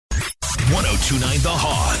1029 The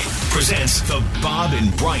Hog presents the Bob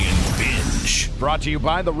and Brian Binge. Brought to you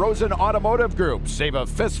by the Rosen Automotive Group. Save a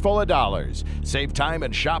fistful of dollars. Save time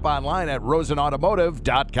and shop online at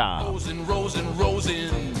rosenautomotive.com. Rosen, Rosen,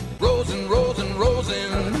 Rosen. Rosen, Rosen,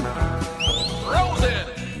 Rosen. Rosen!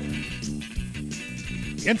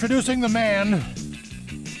 Introducing the man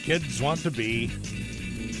kids want to be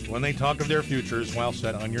when they talk of their futures while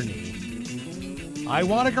set on your knee. I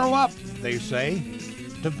want to grow up, they say,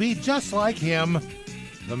 to be just like him,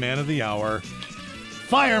 the man of the hour,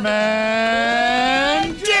 Fireman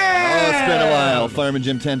Jim! Oh, it's been a while. Fireman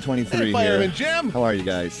Jim 1023 Hey, Fireman here. Jim. How are you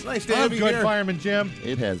guys? Nice to I'm have you good, here. Fireman Jim.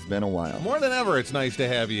 It has been a while. More than ever, it's nice to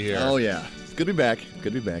have you here. Oh, yeah. It's good to be back.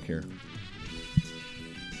 Good to be back here.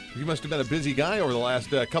 You must have been a busy guy over the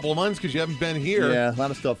last couple of months because you haven't been here. Yeah, a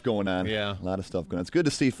lot of stuff going on. Yeah. A lot of stuff going on. It's good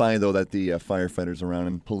to see finally, though, that the firefighters around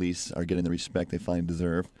and police are getting the respect they finally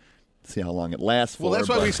deserve. See how long it lasts for. Well, that's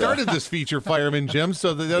why we started this feature, Fireman Jim,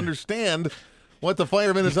 so they understand what the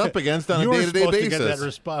fireman is up against on a day-to-day You're basis.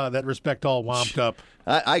 supposed to get that respect all womped up.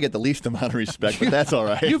 I get the least amount of respect, but that's all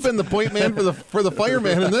right. You've been the point man for the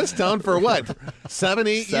fireman in this town for what? 7,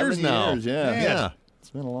 8 years now. Yeah. It's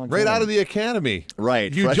been a long time. Right out of the academy.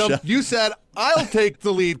 Right. You fresh jumped. out. You said, "I'll take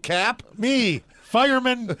the lead, Cap." Me,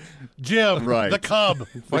 Fireman Jim, Right. the Cub.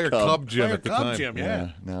 Fire Cub Jim Fire at the Cub time. Jim, Yeah,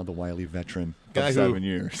 now the wily veteran Guy of 7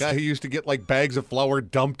 years. Guy who used to get like bags of flour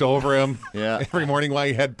dumped over him Yeah. every morning while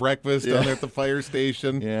he had breakfast down there at the fire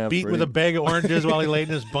station. Yeah, Beat with a bag of oranges while he laid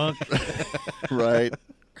in his bunk. Right.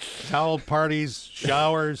 Towel parties,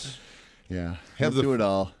 showers. Yeah. Have Let's do it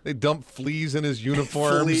all. They dump fleas in his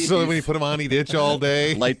uniform Fleas. so that when you put him on, he'd itch all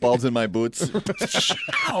day. Light bulbs in my boots.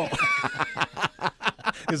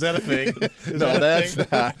 Is that a thing? No, that's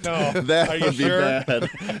not. No. That Are you would be sure? bad.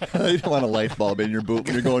 You don't want a light bulb in your boot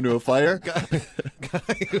when you're going to a fire.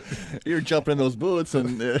 You're jumping in those boots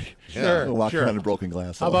and Sure, walking sure. around a broken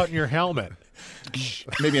glass. How about in your helmet?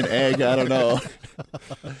 maybe an egg? I don't know.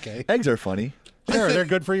 Okay. Eggs are funny. Sure, they're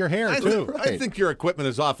good for your hair, too. I think your equipment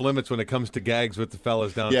is off limits when it comes to gags with the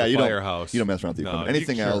fellas down Yeah, at the you don't- firehouse. you don't mess around with the equipment.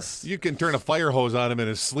 Anything else- You can turn a fire hose on him in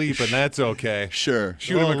his sleep, and that's okay. Sure.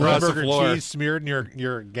 Shoot him across the Hamburger floor. cheese smeared in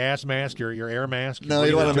your gas mask, your air mask. No,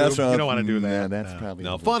 you don't want to mess around. You don't want to do that. Yeah, that's probably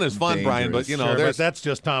No, fun is fun, Brian, but, you know, Sure, there's- but that's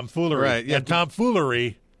just tomfoolery. Right, yeah. And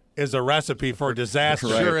tomfoolery is a recipe for disaster.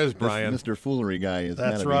 Right. Sure is, This Brian. Mr. Foolery guy is.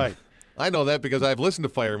 That's gotta be- right. I know that because I've listened to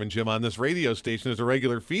Fireman Jim on this radio station as a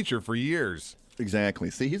regular feature for years. Exactly.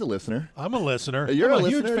 See, he's a listener. I'm a listener. You're I'm a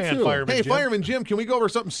huge listener, fan, too. Fireman Hey, Jim. Fireman Jim, can we go over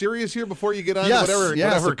something serious here before you get on Yes, to whatever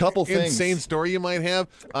yes, a couple things. insane story you might have?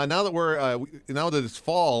 Now that it's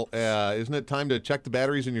fall, isn't it time to check the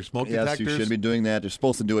batteries in your smoke Yes, detectors? you should be doing that. You're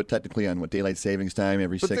supposed to do it technically on daylight savings time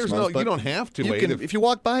every But 6 there's months. no, you don't have to You wait. can, if you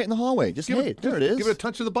walk by it in the hallway, just hey, there it is. Give it a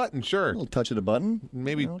touch of the button, a sure. little touch of the button.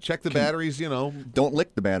 Maybe You know, check the batteries. Don't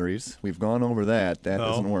lick the batteries. We've gone over that. That No,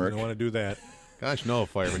 doesn't you work. don't want to do that. Gosh, no,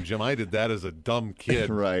 Fireman Jim. I did that as a dumb kid.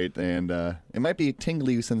 Right, and it might be a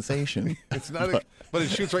tingly sensation. It's not, but it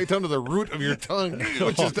shoots right down to the root of your tongue,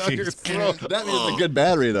 which is down your throat. That is a good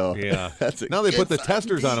battery, though. Yeah. That's a Now they good put the size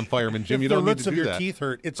testers on them, Fireman Jim. If You the don't need roots to of do your that. teeth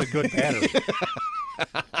hurt, it's a good battery.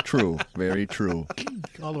 True, very true.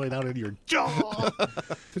 All the way down into your jaw.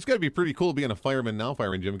 It's got to be pretty cool being a fireman now,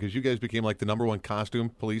 Fireman Jim, because you guys became like the #1 costume,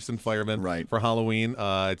 police and firemen, Right. for Halloween.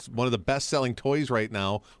 It's one of the best-selling toys right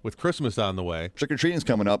now with Christmas on the way. Trick or treating's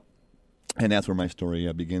coming up, and that's where my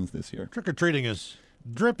story begins this year. Trick-or-treating is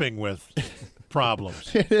dripping with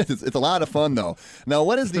problems. It is. It's a lot of fun, though. Now,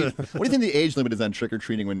 what do you think the age limit is on trick or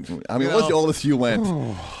treating? What's the oldest you went?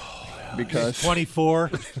 Because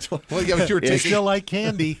 24. Well, yeah, but you were They taking. still like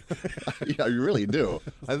candy. yeah, you really do.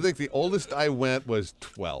 I think the oldest I went was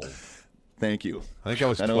 12. Thank you. I think I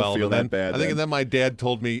was I 12. don't feel and then, that bad. I think, and then my dad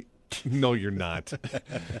told me, "No, you're not.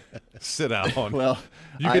 Sit down. Well,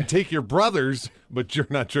 you can take your brothers, but you're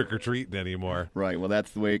not trick or treating anymore." Right. Well,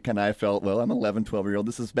 that's the way kind of I felt. Well, I'm 11, 12-year-old.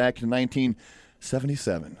 This is back in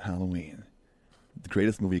 1977, Halloween. The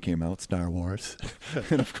greatest movie came out, Star Wars.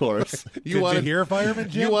 And, of course, Did you hear, Fireman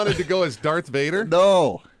Jim? You wanted to go as Darth Vader?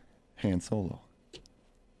 no, Han Solo.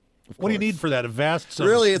 What do you need for that? A vest? Some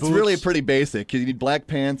Really, it's boots? really pretty basic. You need black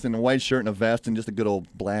pants and a white shirt and a vest and just a good old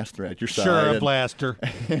blaster at your side. Sure, a and- blaster.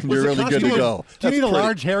 And you're really good to go. Do you need a That's pretty-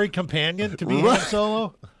 large, hairy companion to be Right. Han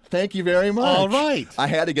Solo? Thank you very much. All right. I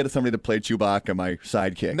had to get somebody to play Chewbacca, my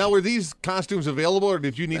sidekick. Now, were these costumes available, or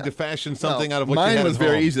did you need to fashion something out of what you mine had was at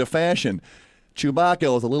very home? easy to fashion.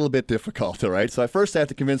 Chewbacca was a little bit difficult, all right? So I first had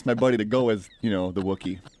to convince my buddy to go as, the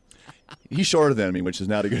Wookiee. He's shorter than me, which is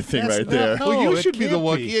not a good thing That's right not- there. no. Well, you it should be the can't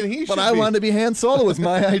Wookiee, be. and he should But I be. wanted to be Han Solo was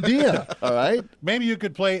my idea, all right? Maybe you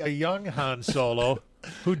could play a young Han Solo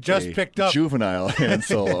who just picked up, juvenile Han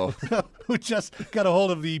Solo. who just got a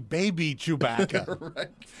hold of the baby Chewbacca. Right.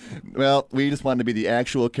 Well, we just wanted to be the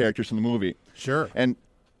actual characters from the movie. Sure. And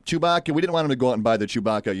Chewbacca, we didn't want him to go out and buy the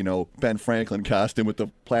Chewbacca, Ben Franklin costume with the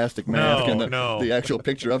plastic mask and the actual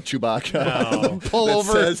picture of Chewbacca. No. Pull that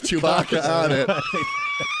over says Chewbacca on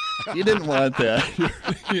it. You didn't want that,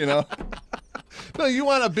 No, you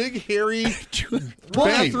want a big, hairy Right.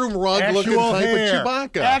 bathroom rug looking Actual type hair. of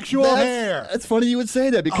Chewbacca. Actual hair. It's funny you would say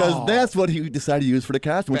that because that's what he decided to use for the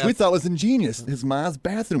costume, which we Bath- thought was ingenious. His mom's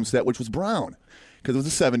bathroom set, which was brown. Because it was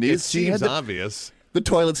the 70s. It She had seems the, obvious. the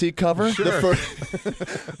toilet seat cover, Sure.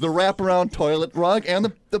 the wraparound toilet rug,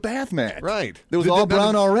 and the bath mat. Right. It was all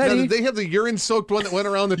brown already. Now, did they have the urine-soaked one that went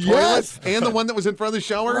around the toilet Yes. and the one that was in front of the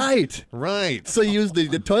shower? Right. Right. So he used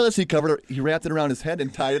the toilet seat cover. He wrapped it around his head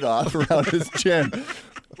and tied it off around his chin.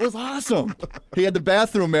 It was awesome. He had the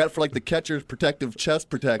bathroom mat for like the catcher's protective chest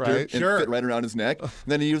protector. Right, and sure. fit right around his neck. And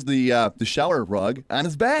then he used the shower rug on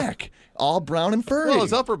his back, all brown and furry. Well,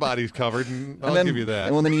 his upper body's covered, and I'll then, give you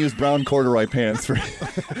that. And then he used brown corduroy pants for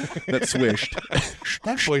that swished.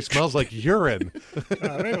 That boy smells like urine.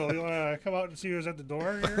 Maybe you want to come out and see who's at the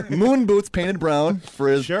door here? Moon boots painted brown for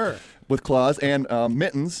his Sure. with claws and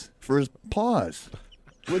mittens for his paws.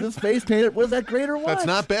 With his face painted. Was that great or what? That's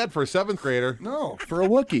not bad for a 7th grader. No, for a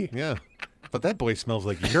Wookiee. Yeah. But that boy smells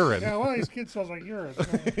like urine. Yeah, one of these kids smells like urine.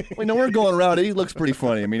 We know we're going around. He looks pretty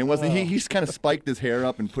funny. I mean, it wasn't. He just kind of spiked his hair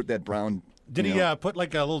up and put that brown. Did you he know, put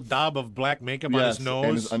like a little daub of black makeup on yes, his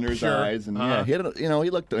nose? and under his Sure. eyes, and yeah, he had, he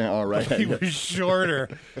looked all right. He was shorter.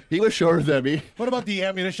 He was shorter than me. What about the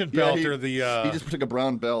ammunition Yeah, belt he, or the? he just took a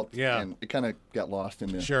brown belt. Yeah. and it kind of got lost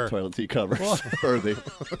in the Sure. toilet seat covers or the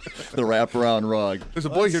wraparound rug. There's a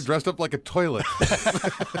boy here dressed up like a toilet.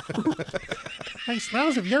 He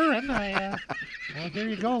smells of urine. Well, here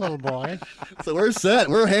you go, little boy. So we're set.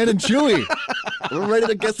 We're hand and chewy. We're ready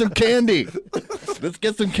to get some candy. Let's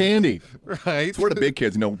get some candy. Right. We're the big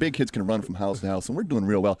kids. Big kids can run from house to house, and we're doing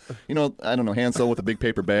real well. I don't know, Han Solo with a big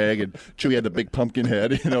paper bag, and Chewie had the big pumpkin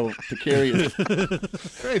head, to carry it.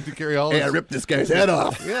 Right, to carry all Hey, I this. ripped this guy's head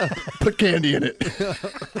off. Yeah. Put candy in it.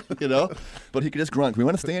 But he could just grunt. We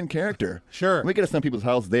want to stay in character. Sure. When we get to some people's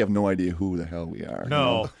houses, they have no idea who the hell we are.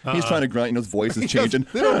 No. He's trying to grunt, his voice is changing.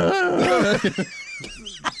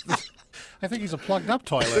 I think he's a plugged-up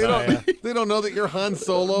toilet. They don't know that you're Han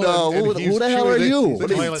Solo. No, and who he's the hell Chewie. are you? They- What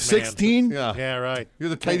they- are you, toilet man. 16? Yeah. Yeah, right. You're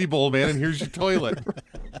the tidy bowl man, and here's your toilet.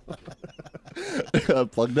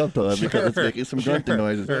 Plugged up to it because it's making some grunting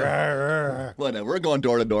noises. Whatever. We're going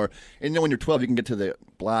door to door. And when you're 12, you can get to the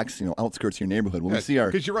blocks, outskirts of your neighborhood. When we see our.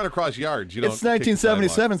 Because you run across yards. You don't It's kick the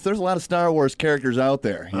 1977, so there's a lot of Star Wars characters out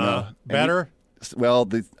there. And Better? Well,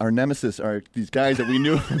 our nemesis are these guys that we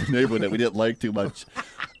knew from the neighborhood that we didn't like too much.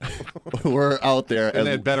 Were out there And as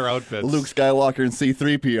they had better outfits. Luke Skywalker and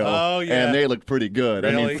C-3PO. Oh, yeah. And they looked pretty good. I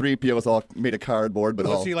Really? mean, 3PO was all made of cardboard, but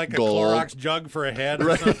all Was he like gold. a Clorox jug for a head or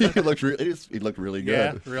Right? something? he looked really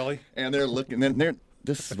Yeah, good. really? And they're looking. Then they're.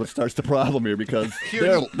 This is what starts the problem here because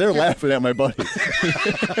they're laughing at my buddy.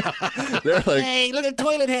 They're like, Hey, look at the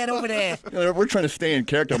toilet head over there. we're trying to stay in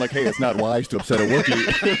character. I'm like, hey, it's not wise to upset a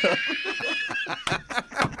Wookiee.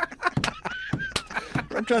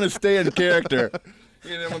 I'm trying to stay in character.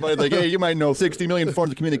 Everybody's like, hey, you might know 60 million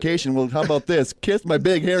forms of communication. Well, how about this? Kiss my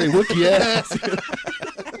big hairy Wookiee ass.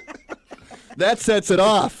 That sets it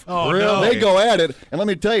off. Oh, no. They go at it. And let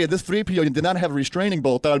me tell you, this 3PO did not have a restraining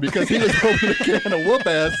bolt on because he was hoping to get a whoop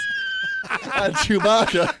ass on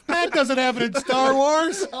Chewbacca. That doesn't happen in Star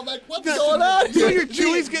Wars. I'm like, what's going on So here? your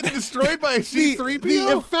Chewie's getting destroyed by a The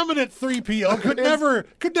C-3PO? effeminate 3PO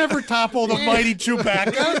could never topple the mighty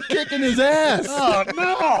Chewbacca. I'm kicking his ass. Oh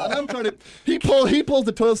no! And I'm trying to. He pulls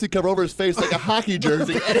the toilet seat cover over his face like a hockey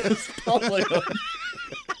jersey and is pulling him.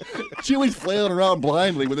 Chewie's flailing around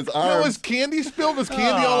blindly with his arms. Was candy spilled? Was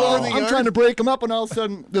candy all over the yard? I'm trying to break him up, and all of a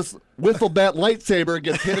sudden, this wiffle bat lightsaber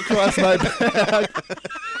gets hit across my back,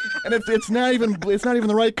 and it's not even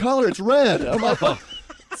the right color. It's red. I'm like, what?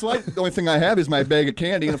 So the only thing I have is my bag of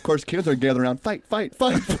candy, and of course, kids are gathering around, fight, Right?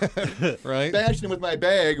 bashing him with my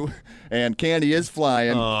bag, and candy is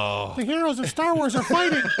flying, The heroes of Star Wars are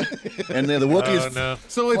fighting. and then the Wookiees. Oh no!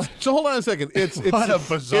 So hold on a second. It's What a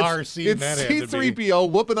bizarre scene It's that had to be. C-3PO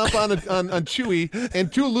whooping up on Chewie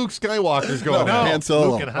and 2 Luke Skywalkers going No, at it. Han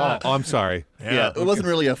Solo. Luke and Han. Oh, I'm sorry. Yeah, it wasn't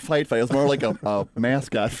really a fight. It was more like a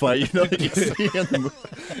mascot fight. That you see in the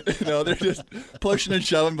movie. They're just pushing and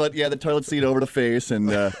shoving. But yeah, the toilet seat over the face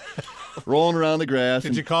and rolling around the grass.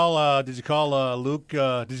 Did you call Luke?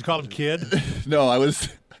 Did you call him kid? No, I was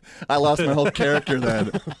I lost my whole character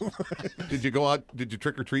then. Did you go out? Did you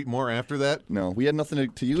trick or treat more after that? No, we had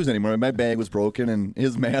nothing to use anymore. My bag was broken, and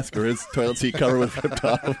his mask or his toilet seat cover was ripped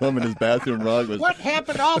off of him, and his bathroom rug was. What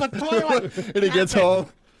happened to all the toilet? And he gets home.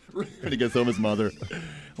 And he gets home, his mother.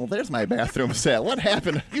 Well, there's my bathroom set. What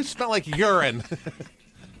happened? You smell like urine.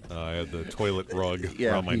 I had the toilet rug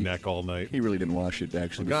around my neck all night. He really didn't wash it,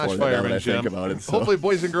 actually, Gosh, before that, Fireman I Jim. think about it. So. Hopefully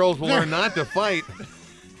boys and girls will learn not to fight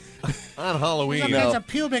on Halloween. There's a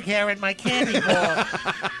pubic hair in my candy bowl.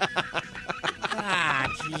 Ah,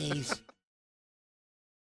 jeez.